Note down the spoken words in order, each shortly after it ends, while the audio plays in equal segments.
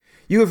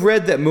You have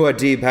read that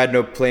Muad'Dib had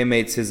no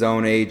playmates his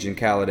own age in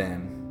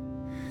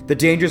Caladan. The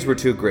dangers were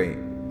too great,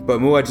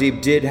 but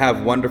Muad'Dib did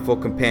have wonderful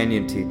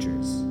companion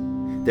teachers.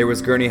 There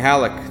was Gurney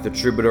Halleck, the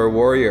troubadour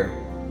warrior.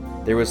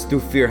 There was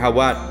Thufir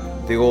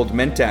Hawat, the old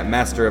Mentat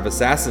master of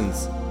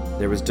assassins.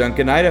 There was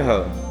Duncan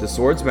Idaho, the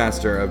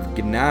swordsmaster of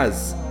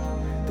Gnaz.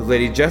 The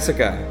Lady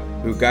Jessica,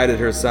 who guided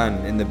her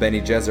son in the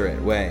Bene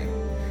Gesserit way.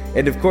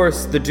 And of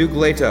course, the Duke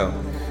Leto,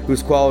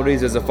 whose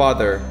qualities as a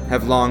father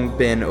have long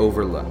been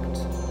overlooked.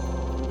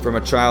 From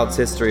A Child's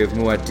History of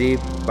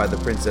Muad'Dib by the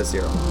Princess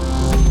Earl.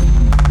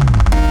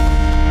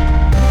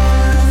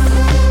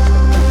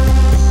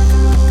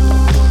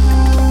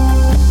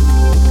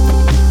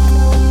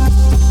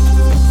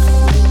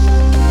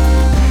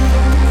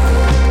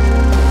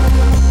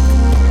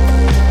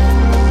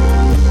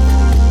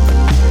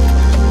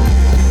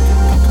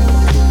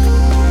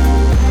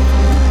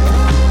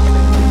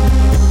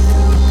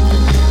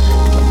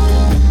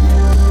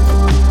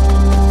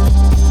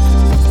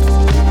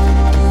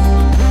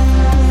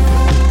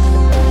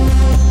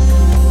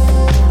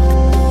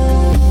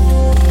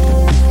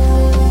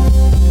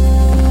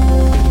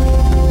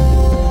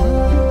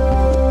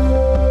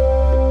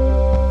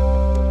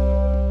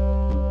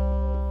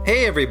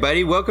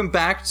 Everybody, welcome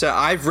back to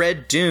I've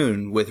Read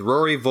Dune with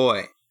Rory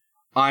Voy.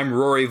 I'm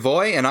Rory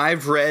Voy, and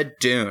I've read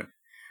Dune.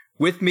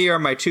 With me are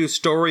my two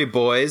story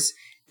boys,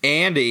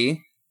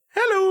 Andy.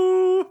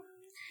 Hello.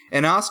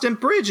 And Austin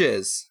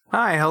Bridges.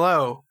 Hi,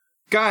 hello.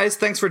 Guys,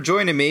 thanks for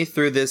joining me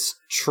through this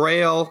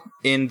trail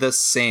in the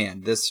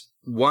sand. This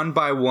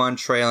one-by-one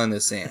trail in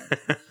the sand.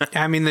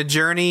 I mean, they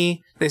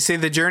say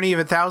the journey of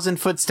 1,000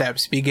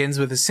 footsteps begins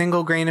with a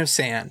single grain of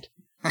sand.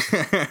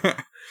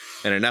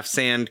 And enough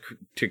sand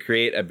to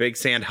create a big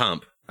sand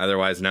hump,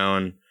 otherwise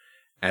known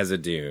as a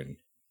dune.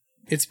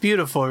 It's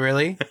beautiful,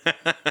 really.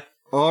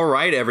 All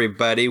right,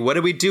 everybody. What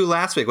did we do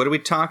last week? What did we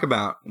talk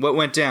about? What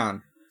went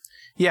down?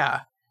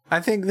 Yeah, I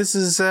think this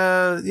is,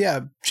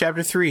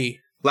 chapter 3.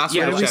 Last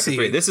week was chapter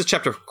 3. This is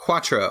chapter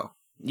 4.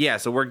 Yeah,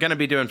 so we're going to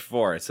be doing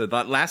 4. So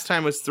that last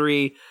time was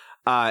 3.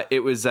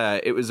 It was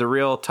a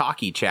real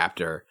talky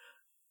chapter.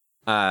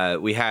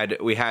 We had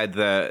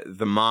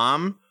the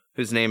mom,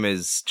 whose name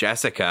is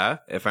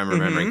Jessica, if I'm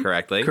remembering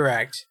correctly.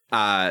 Correct.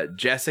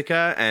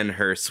 Jessica and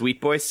her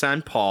sweet boy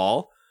son,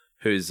 Paul,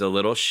 who's a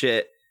little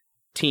shit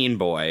teen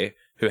boy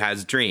who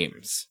has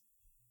dreams.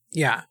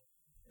 Yeah.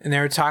 And they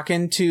were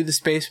talking to the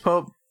Space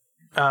Pope,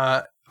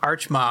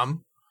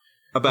 Archmom.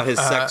 About his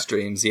sex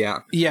dreams, yeah.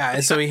 Yeah,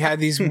 and so he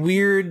had these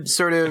weird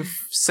sort of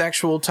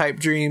sexual type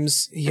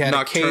dreams. He had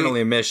nocturnal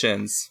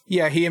emissions.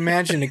 Yeah, he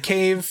imagined a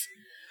cave,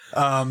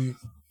 and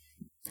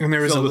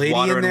there was filled a lady with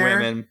water in there. And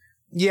women.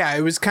 Yeah,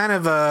 it was kind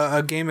of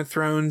a Game of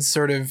Thrones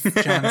sort of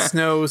Jon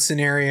Snow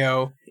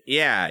scenario.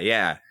 Yeah.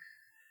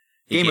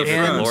 Game of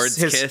Thrones, Lord's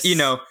kiss.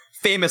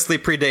 Famously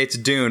predates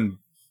Dune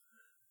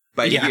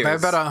by years. By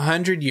about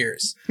 100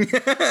 years.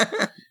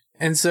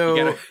 And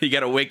so you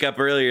gotta wake up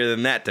earlier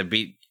than that to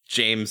beat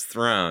James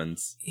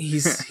Thrones.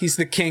 He's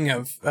the king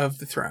of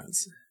the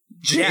thrones.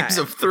 James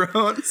of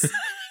Thrones.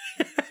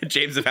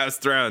 James of House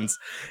Thrones.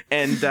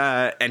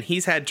 And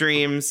he's had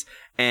dreams.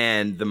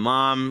 And the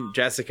mom,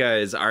 Jessica,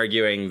 is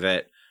arguing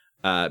that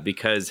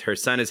because her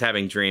son is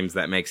having dreams,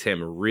 that makes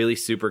him really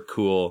super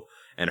cool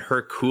and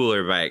her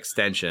cooler by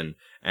extension.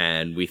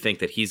 And we think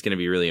that he's going to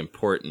be really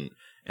important.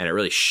 And it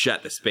really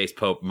shut the Space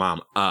Pope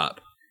mom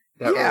up.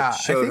 That I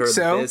showed think her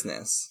so. the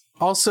business.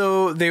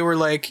 Also, they were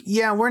like,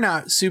 yeah, we're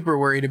not super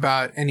worried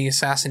about any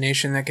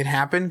assassination that could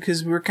happen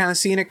because we're kind of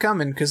seeing it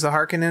coming because the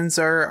Harkonnens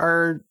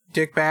are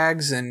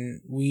dickbags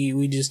and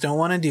we just don't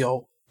want to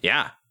deal.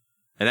 Yeah.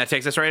 And that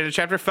takes us right into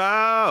chapter 4.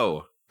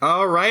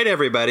 All right,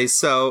 everybody.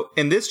 So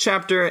in this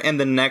chapter and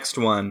the next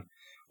one,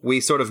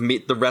 we sort of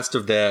meet the rest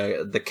of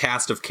the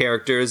cast of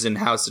characters in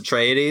House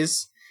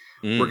Atreides.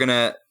 We're going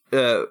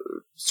to...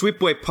 Sweet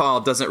Boy Paul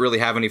doesn't really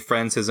have any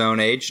friends his own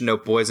age. No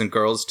boys and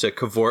girls to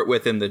cavort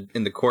with in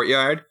the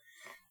courtyard.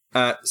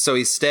 So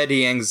instead,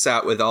 he hangs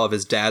out with all of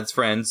his dad's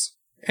friends.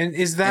 And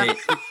is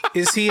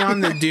he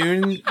on the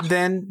dune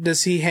then?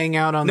 Does he hang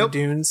out on the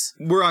dunes?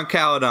 We're on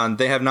Caladan.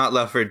 They have not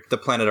left for the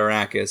planet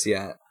Arrakis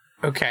yet.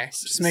 Okay,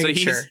 just making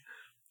sure.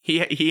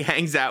 He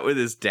hangs out with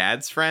his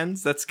dad's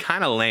friends? That's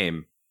kind of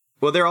lame.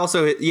 Well, they're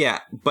also,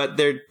 but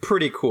they're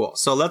pretty cool.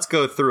 So let's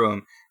go through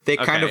them. They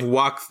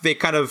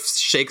kind of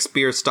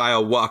Shakespeare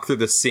style walk through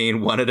the scene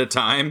one at a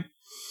time.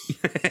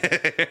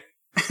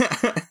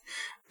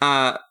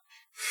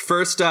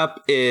 First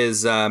up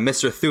is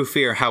Mr.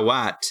 Thufir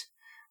Hawat.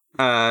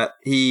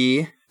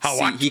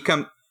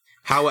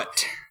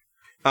 Hawat.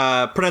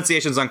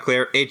 Pronunciation's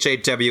unclear.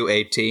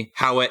 H-A-W-A-T.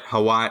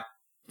 Hawat.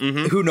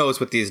 Mm-hmm. Who knows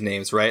with these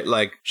names, right?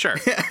 Like, sure.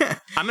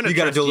 I'm gonna. You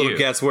got to do a little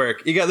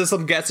guesswork. There's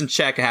some guess and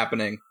check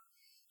happening.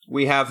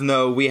 We have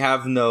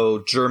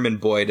no German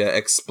boy to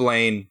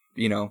explain,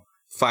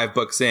 5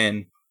 books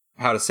in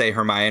how to say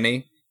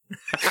Hermione.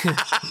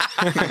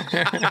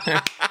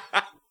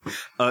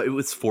 It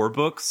was 4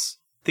 books.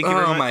 Thank you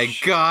very much. Oh my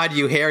god,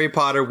 you Harry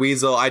Potter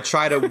weasel. I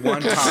tried it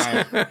one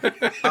time.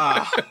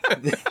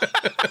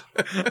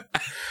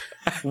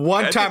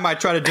 One time I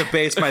tried to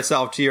debase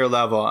myself to your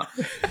level,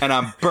 and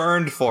I'm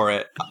burned for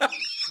it.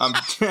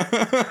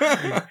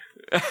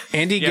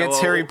 Andy gets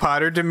Harry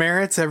Potter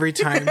demerits every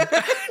time.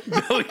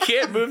 No, we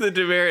can't move the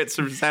demerits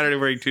from Saturday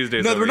morning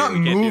Tuesdays. No, we're not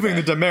moving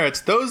the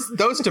demerits.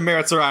 Those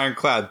demerits are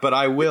ironclad, but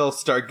I will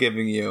start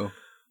giving you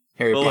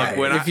Harry Potter.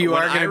 Look, if you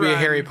are going to be a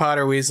Harry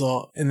Potter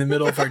weasel in the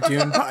middle of our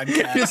Dune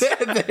podcast.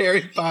 The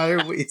Harry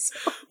Potter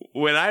weasel.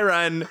 When I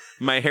run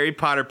my Harry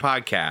Potter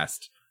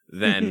podcast,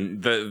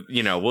 then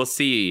we'll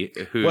see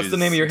who's What's the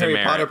name of your Harry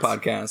demerits. Potter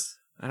podcast?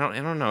 I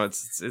don't know.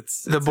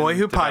 It's The Boy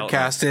Who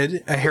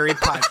Podcasted, a Harry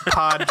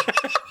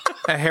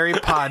a Harry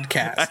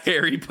podcast. A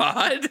Harry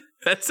Pod?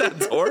 That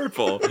sounds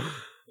horrible.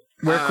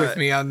 Work with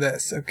me on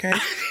this, okay?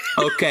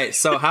 Okay,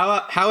 so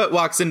how it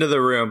walks into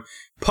the room,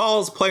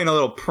 Paul's playing a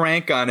little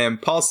prank on him.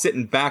 Paul's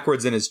sitting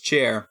backwards in his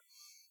chair.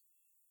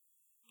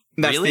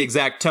 That's Really? the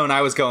exact tone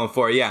I was going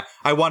for. Yeah,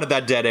 I wanted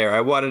that dead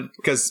air.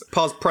 Because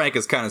Paul's prank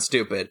is kind of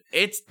stupid.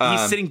 He's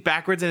sitting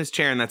backwards in his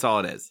chair, and that's all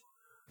it is.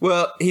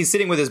 Well, he's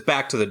sitting with his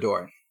back to the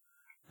door.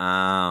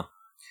 Oh.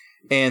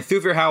 And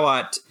Thufir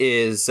Hawat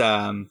is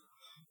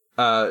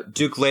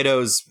Duke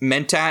Leto's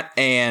mentat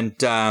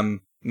and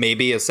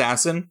maybe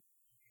assassin.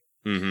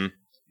 Mm-hmm.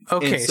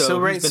 Okay, And so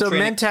so he's been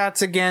training-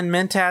 mentats again.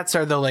 Mentats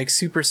are the like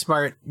super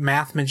smart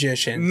math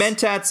magicians.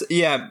 Mentats,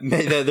 yeah,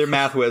 they're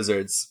math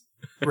wizards.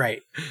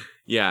 Right.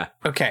 Yeah.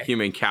 Okay.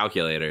 Human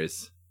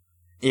calculators.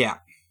 Yeah.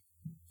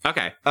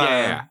 Okay.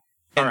 Yeah.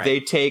 And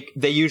Alright.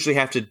 they usually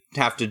have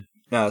to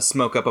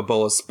smoke up a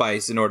bowl of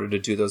spice in order to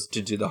do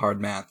the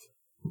hard math.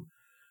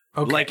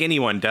 Okay. Like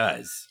anyone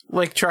does.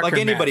 Like trucker Like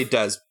anybody math.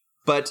 does.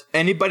 But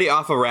anybody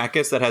off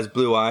Arrakis that has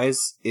blue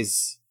eyes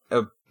is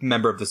a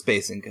member of the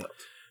Spacing Guild.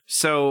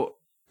 So,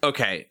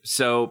 okay.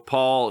 So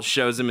Paul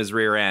shows him his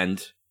rear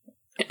end.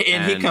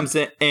 And he comes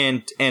in,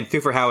 and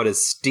Thufir Hawat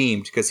is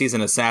steamed because he's an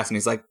assassin.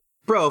 He's like,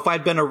 bro, if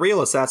I'd been a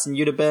real assassin,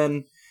 I'd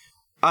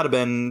have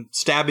been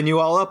stabbing you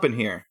all up in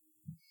here.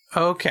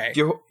 Okay.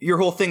 Your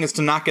whole thing is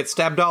to not get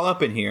stabbed all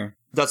up in here.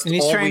 That's And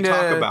he's all we trying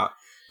talk to- about.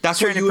 That's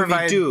he's what trying you to and me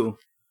provide do.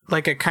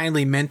 Like a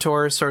kindly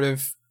mentor, sort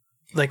of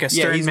like a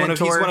stern He's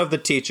mentor. one of the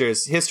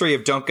teachers. History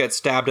of don't get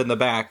stabbed in the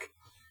back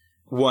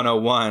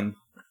 101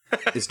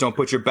 is don't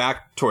put your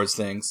back towards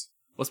things.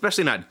 Well,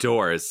 especially not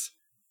doors.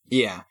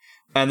 Yeah.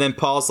 And then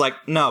Paul's like,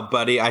 no,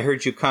 buddy, I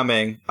heard you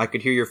coming. I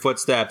could hear your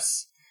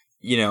footsteps,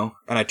 and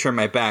I turned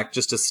my back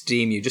just to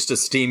steam you, just to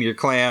steam your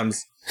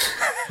clams.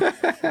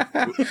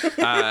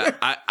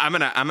 I'm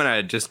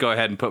gonna just go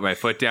ahead and put my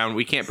foot down.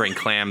 We can't bring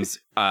clams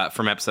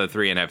from episode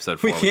 3 and episode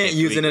 4. We can't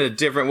use it in a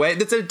different way.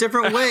 That's a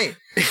different way.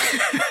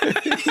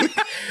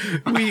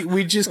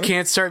 we just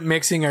can't start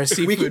mixing our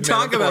seafood We can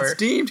talk metaphor. about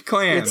steamed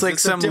clams. It's like a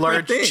some different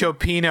large thing.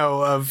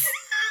 chopino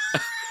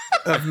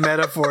of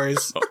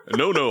metaphors.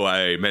 No,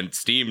 I meant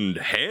steamed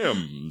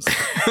hams.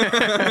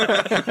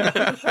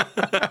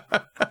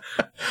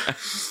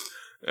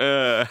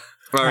 All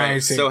right. I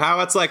see. So how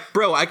it's like,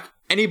 bro,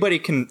 anybody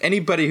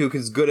who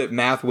is good at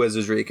math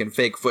wizardry can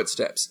fake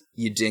footsteps.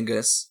 You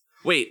dingus.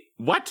 Wait,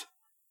 what?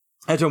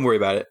 Don't worry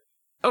about it.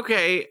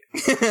 Okay,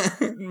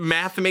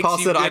 math makes Paul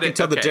you said good I can at-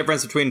 tell the okay.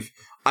 difference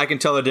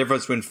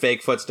between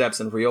fake footsteps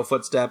and real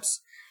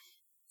footsteps.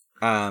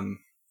 I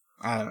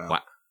don't know. Wow,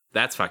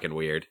 that's fucking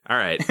weird. All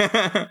right.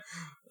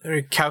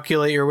 Or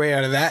calculate your way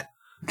out of that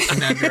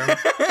conundrum.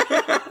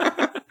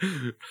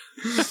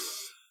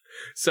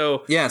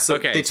 So Yeah, so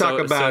okay, they talk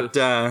so- about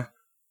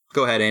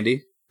go ahead,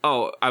 Andy.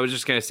 Oh, I was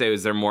just gonna say,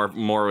 is there more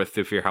with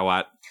Thufir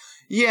Hawat?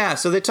 Yeah,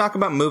 so they talk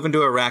about moving to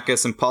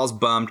Arrakis, and Paul's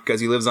bummed because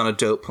he lives on a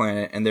dope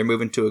planet, and they're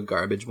moving to a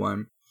garbage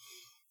one.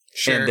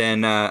 Sure. And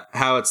then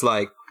how it's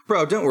like,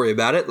 bro, don't worry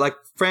about it. Like,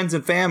 friends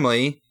and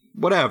family,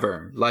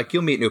 whatever. Like,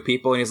 you'll meet new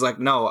people. And he's like,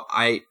 no,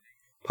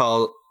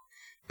 Paul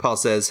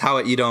says, how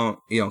you don't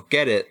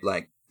get it.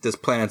 Like, this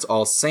planet's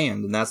all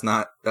sand, and that's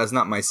not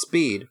my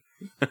speed.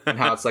 And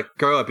how it's like,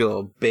 grow up, you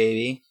little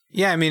baby.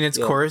 Yeah, I mean, it's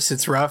coarse,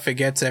 it's rough, it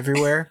gets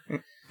everywhere.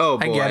 Oh,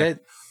 boy. I get it.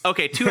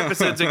 Okay, 2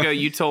 episodes ago,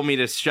 you told me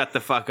to shut the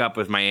fuck up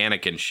with my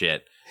Anakin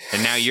shit,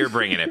 and now you're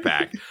bringing it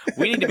back.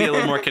 We need to be a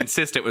little more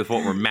consistent with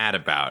what we're mad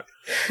about.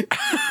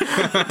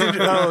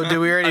 Did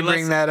we already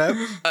bring that up?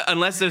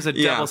 Unless there's a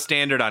Yeah. double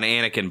standard on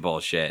Anakin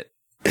bullshit.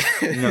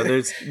 No,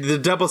 the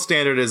double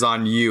standard is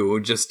on you.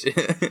 Just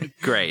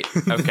Great.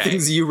 the Okay.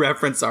 things you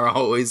reference are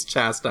always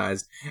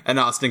chastised, and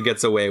Austin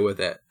gets away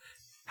with it.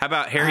 How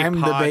about Harry I'm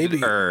the Potter? baby.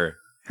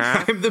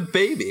 Huh? I'm the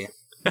baby.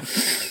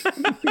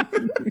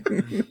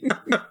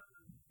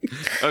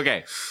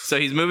 Okay, so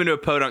he's moving to a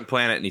podunk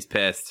planet and he's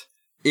pissed.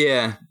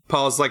 Yeah,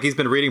 Paul's like, he's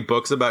been reading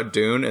books about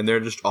Dune, and they're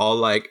just all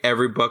like,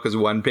 every book is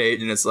 1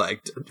 page, and it's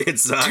like, it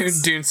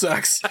sucks. Dune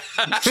sucks.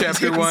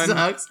 Chapter Dune 1.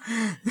 sucks.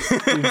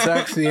 Dune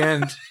sucks, the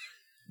end.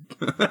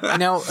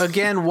 Now,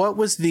 again, what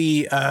was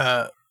the...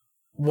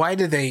 why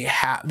do they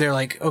have... They're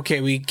like,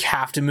 okay, we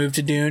have to move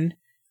to Dune.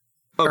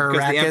 Oh, because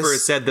the Arrakis. Emperor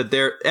said that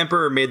their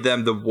Emperor made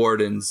them the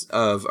wardens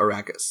of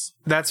Arrakis.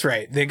 That's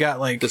right. They got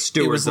like The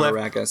stewards of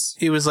Arrakis.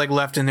 It was like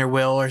left in their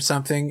will or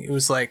something. It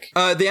was like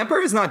The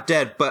Emperor is not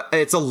dead, but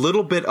it's a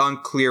little bit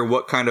unclear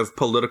what kind of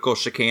political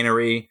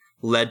chicanery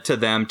led to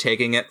them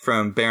taking it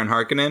from Baron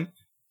Harkonnen.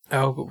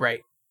 oh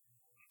right.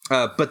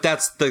 But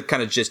that's the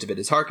kind of gist of it.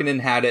 Is Harkonnen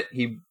had it.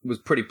 He was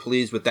pretty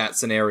pleased with that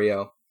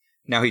scenario.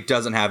 Now he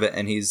doesn't have it,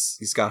 and he's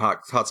got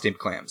hot steamed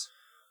clams.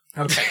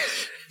 Okay.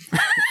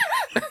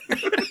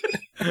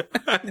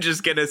 I'm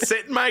just gonna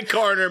sit in my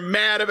corner,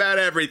 mad about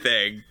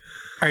everything.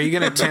 Are you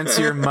gonna tense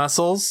your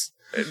muscles?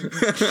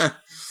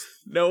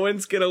 No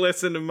one's gonna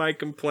listen to my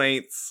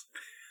complaints.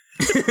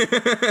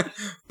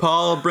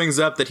 Paul brings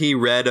up that he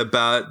read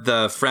about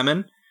the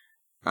Fremen,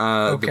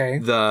 Okay.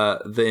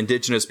 the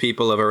indigenous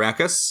people of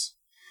Arrakis,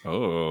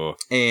 Oh,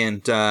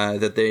 and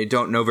that they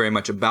don't know very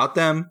much about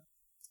them,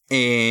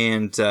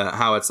 and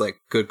how it's like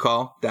good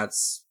call.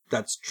 That's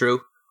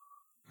true.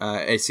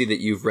 I see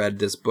that you've read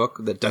this book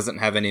that doesn't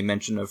have any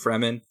mention of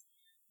Fremen,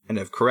 and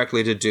have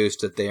correctly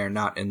deduced that they are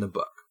not in the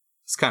book.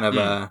 It's kind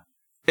of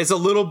it's a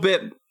little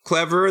bit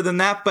cleverer than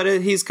that, but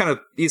he's kind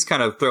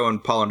of throwing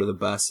Paul under the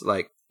bus.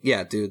 Like,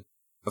 yeah, dude,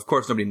 of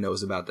course nobody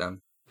knows about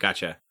them.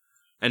 gotcha.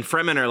 And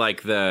Fremen are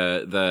like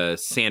the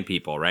sand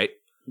people, right?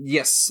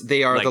 Yes,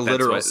 they are Like, the that's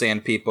literal what-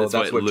 sand people. that's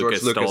That's what what George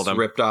Lucas Lucas told them.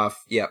 ripped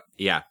off. Yep.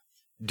 Yeah.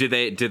 Do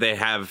they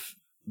have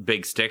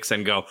big sticks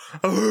and go?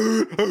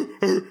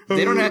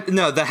 They don't have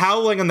the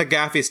howling and the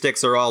gaffy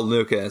sticks are all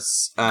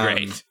Lucas.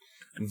 Great.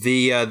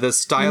 The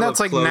style And that's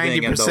of like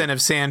clothing 90%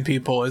 of sand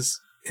people is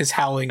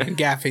howling and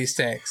gaffy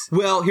sticks.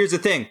 Well, here's the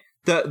thing: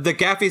 the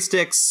gaffy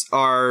sticks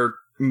are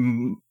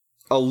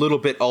a little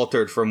bit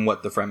altered from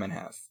what the Fremen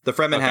have. The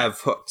Fremen have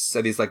hooks,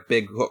 so these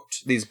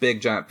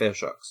big giant fish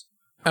hooks.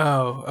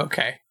 Oh,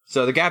 okay.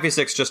 So the gaffy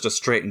stick's just a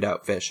straightened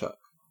out fish hook.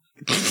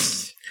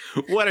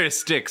 What are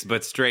sticks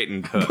but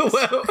straightened hooks?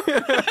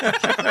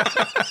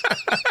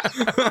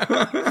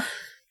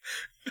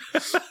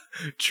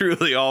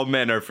 Truly, all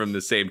men are from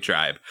the same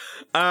tribe.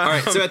 All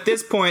right, so at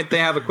this point, they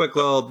have a quick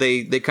little.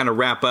 They kind of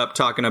wrap up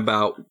talking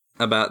about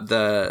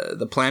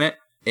the planet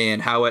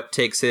and how it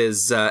takes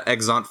his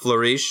exant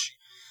flourish.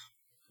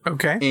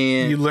 Okay.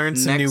 And You learned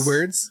some next- new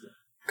words.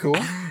 Cool.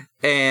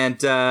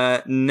 And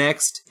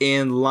next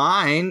in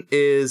line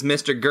is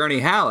Mr. Gurney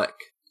Halleck.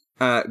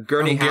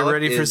 Gurney Get Halleck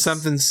ready for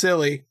something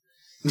silly.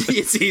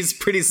 he's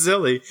pretty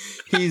silly.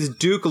 He's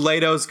Duke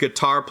Leto's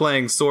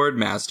guitar-playing sword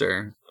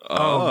master.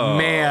 Oh,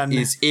 man.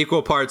 He's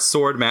equal parts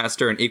sword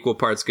master and equal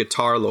parts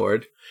guitar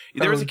lord.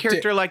 There was Oh, a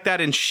character like that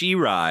in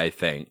She-Ra, I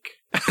think.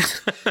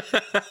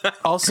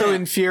 Also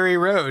in Fury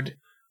Road.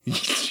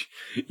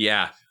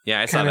 Yeah,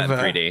 I saw Kind that in of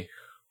a- 3D.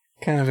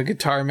 Kind of a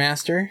guitar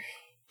master.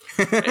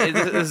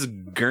 This is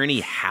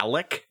Gurney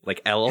Halleck?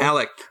 Like L?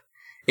 Halleck.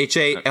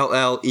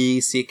 Halleck.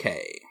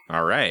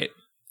 All right.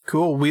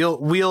 Cool.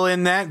 Wheel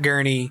in that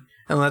gurney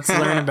and let's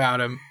learn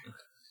about him.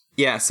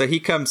 Yeah, so he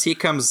comes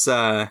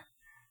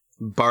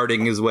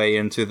barding his way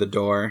into the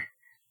door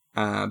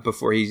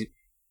before he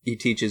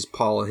teaches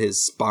Paul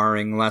his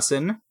sparring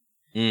lesson.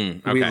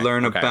 We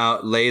learn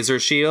about laser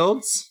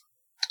shields.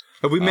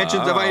 Have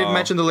I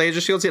mentioned the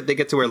laser shields yet? They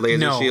get to wear laser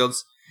No.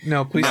 shields.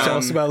 No, please tell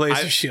us about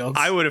laser shields.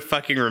 I would have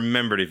fucking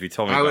remembered if you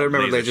told me. I would about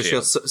remember laser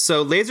shields.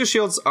 So laser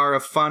shields are a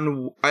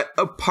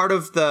part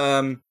of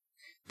the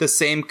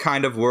same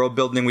kind of world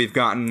building we've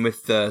gotten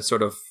with the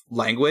sort of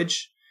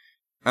language,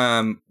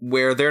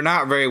 where they're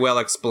not very well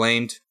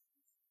explained.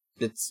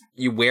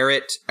 You wear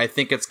it. I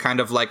think it's kind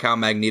of like how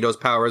Magneto's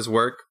powers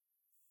work.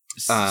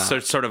 So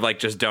sort of like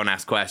just don't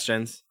ask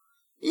questions.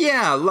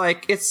 Yeah,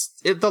 like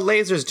the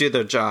lasers do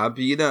their job,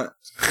 you know,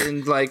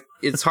 and like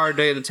it's hard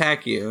to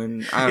attack you,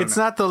 and I don't It's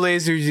know. not the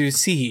lasers you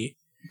see.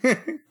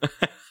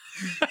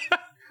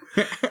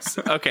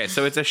 Okay,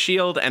 so it's a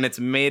shield and it's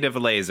made of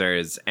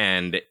lasers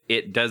and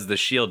it does the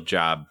shield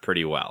job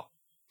pretty well.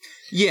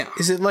 Yeah,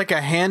 Is it like a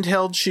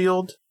handheld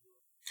shield?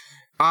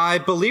 I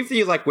believe that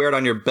you like wear it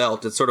on your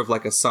belt. It's sort of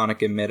like a sonic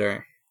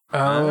emitter.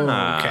 Oh,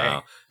 Oh,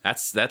 okay.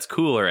 That's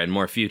cooler and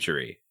more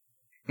futury.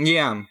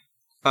 Yeah.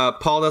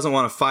 Paul doesn't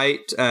want to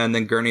fight, and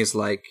then Gurney's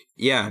like,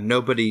 yeah,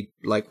 nobody,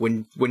 like,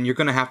 when you're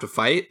gonna have to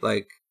fight,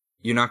 like,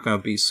 you're not gonna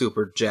be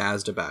super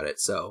jazzed about it,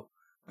 so,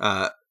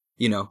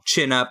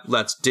 chin up,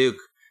 let's duke.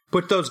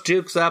 Put those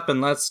dukes up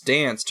and let's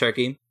dance,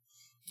 turkey.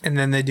 And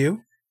then they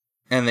do?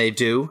 And they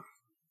do.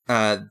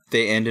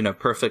 They end in a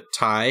perfect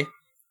tie,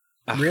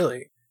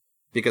 Really?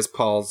 because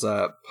Paul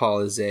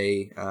is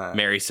a,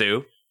 Mary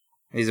Sue.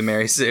 he's a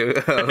Mary Sue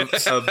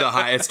of the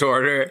highest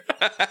order.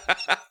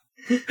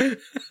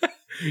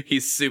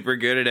 He's super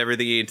good at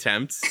everything he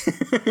attempts,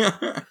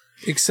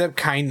 Except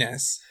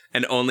kindness.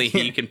 and only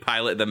he can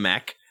pilot the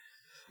mech.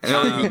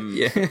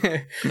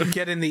 Yeah.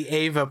 Get in the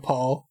Ava,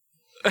 Paul.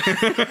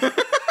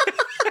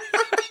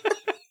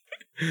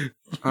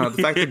 The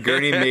fact that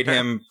Gurney made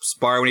him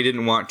spar when he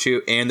didn't want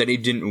to, and that he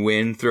didn't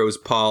win, throws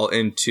Paul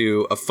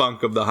into a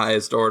funk of the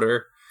highest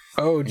order.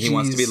 Oh, geez. He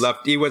wants to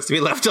be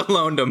left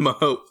alone to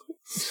mope.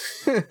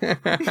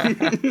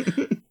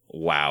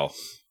 Wow.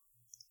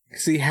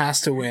 Because he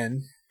has to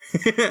win.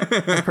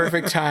 A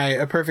perfect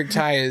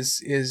tie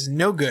is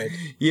no good.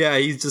 Yeah,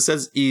 he just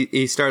says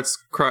he starts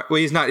crying. Well,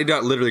 he's not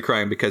literally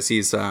crying because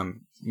he's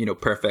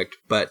perfect,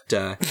 but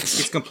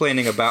he's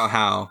complaining about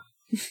how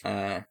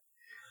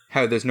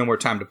there's no more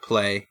time to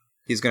play.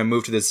 He's going to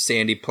move to this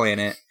sandy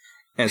planet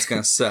and it's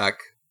going to suck.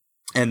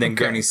 And then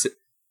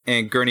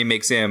Gurney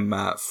makes him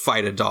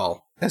fight a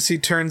doll. As he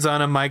turns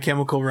on a My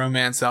Chemical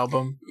Romance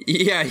album.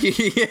 Yeah.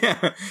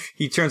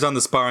 He turns on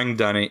the sparring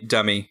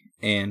dummy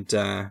and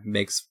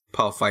makes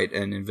Paul fight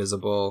an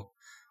invisible.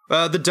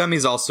 The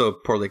dummy's also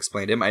poorly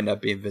explained. It might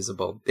not be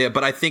invisible. Yeah,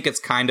 but I think it's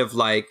kind of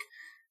like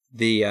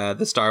the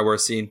Star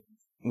Wars scene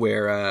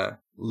where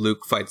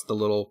Luke fights the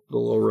little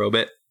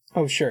robot.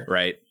 Oh, sure.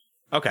 Right.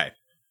 Okay.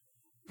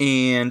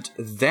 And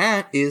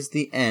that is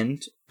the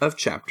end of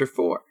chapter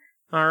 4.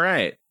 All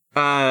right.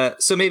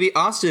 So maybe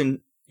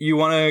Austin, you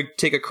want to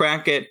take a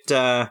crack at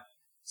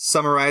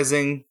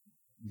summarizing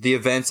the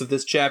events of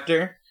this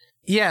chapter?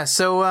 Yeah.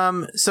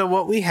 So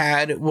what we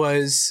had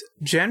was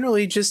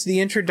generally just the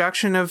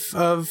introduction of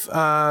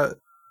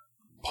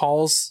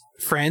Paul's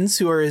friends,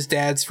 who are his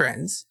dad's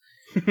friends.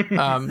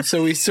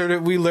 So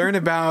we learn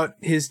about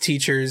his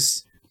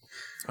teachers.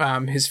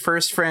 His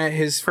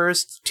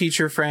first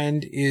teacher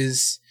friend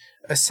is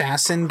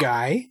Assassin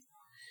Guy.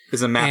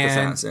 Is a math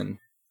assassin.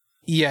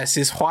 Yes,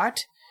 is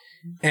Huat.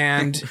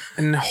 And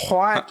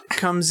Huat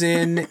comes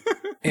in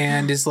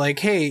and is like,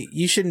 "Hey,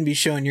 you shouldn't be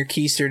showing your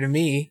keister to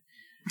me,"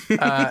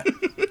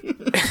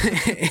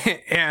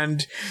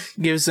 and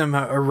gives him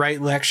a right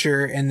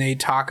lecture. And they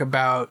talk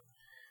about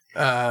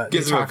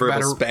gives him a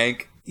purple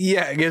spank.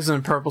 Yeah, it gives him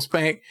a purple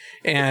spank,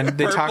 and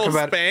they talk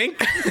about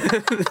spank.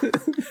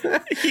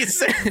 He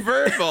said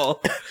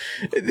verbal.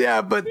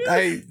 Yeah, but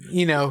I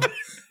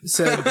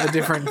said a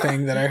different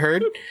thing that I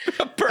heard.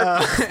 A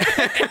purple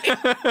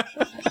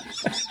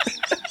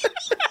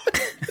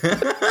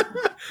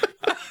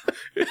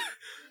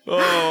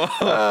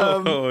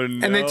no.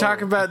 And they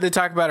talk about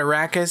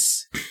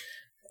Arrakis.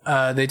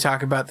 They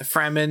talk about the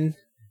Fremen,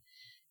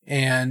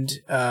 and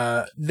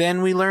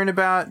then we learn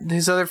about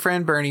his other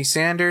friend Bernie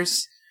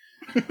Sanders,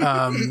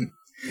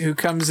 who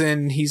comes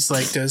in. He's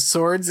like does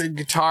swords and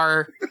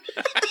guitar,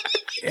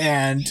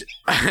 and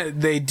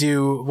they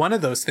do one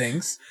of those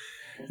things.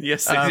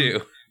 Yes, they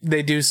do.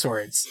 They do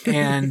swords,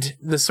 and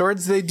the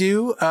swords they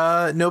do,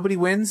 nobody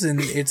wins, and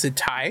it's a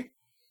tie.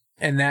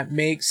 And that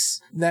makes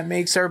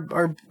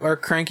our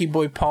cranky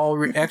boy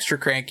Paul extra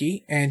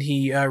cranky, and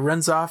he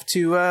runs off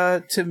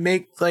to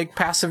make like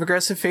passive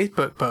aggressive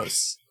Facebook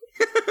posts.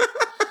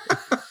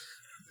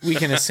 We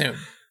can assume.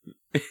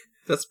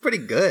 That's pretty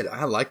good.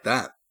 I like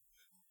that.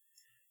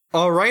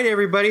 All right,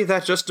 everybody,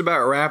 that just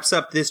about wraps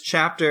up this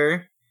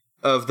chapter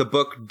of the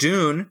book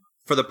Dune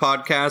for the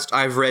podcast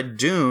I've Read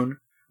Dune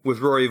with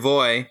Rory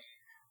Voy.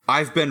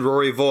 I've been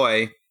Rory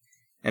Voy,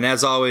 and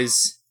as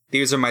always,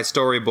 these are my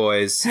story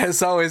boys.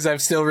 As always,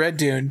 I've still read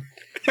Dune.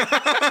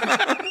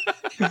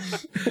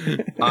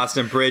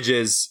 Austin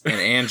Bridges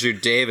and Andrew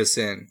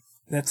Davison.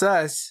 That's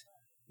us.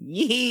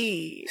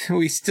 Yee.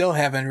 We still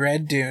haven't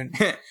read Dune.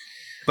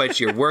 But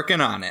you're working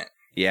on it.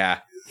 Yeah.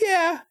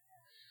 Yeah.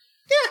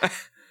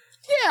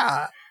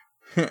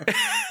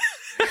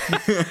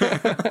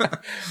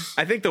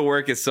 I think the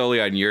work is solely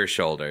on your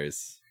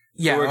shoulders.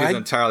 Yeah, the work is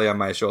entirely on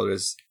my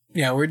shoulders.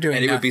 Yeah, we're doing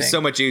And it would be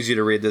so much easier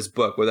to read this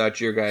book without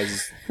your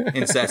guys'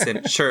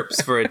 incessant chirps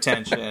for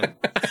attention.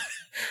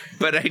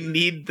 But I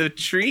need the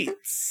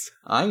treats.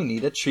 I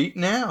need a treat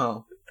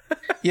now.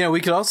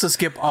 We could also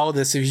skip all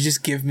this if you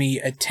just give me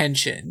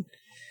attention.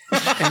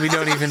 And we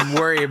don't even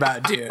worry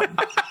about Dune.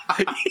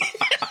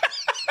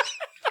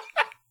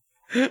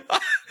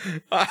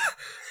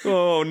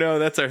 Oh no,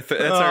 that's our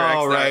our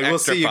all right, we'll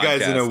extra see you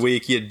guys in a podcast.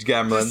 week, you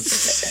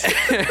gremlins.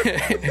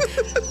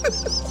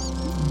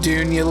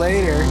 Dune you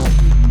later.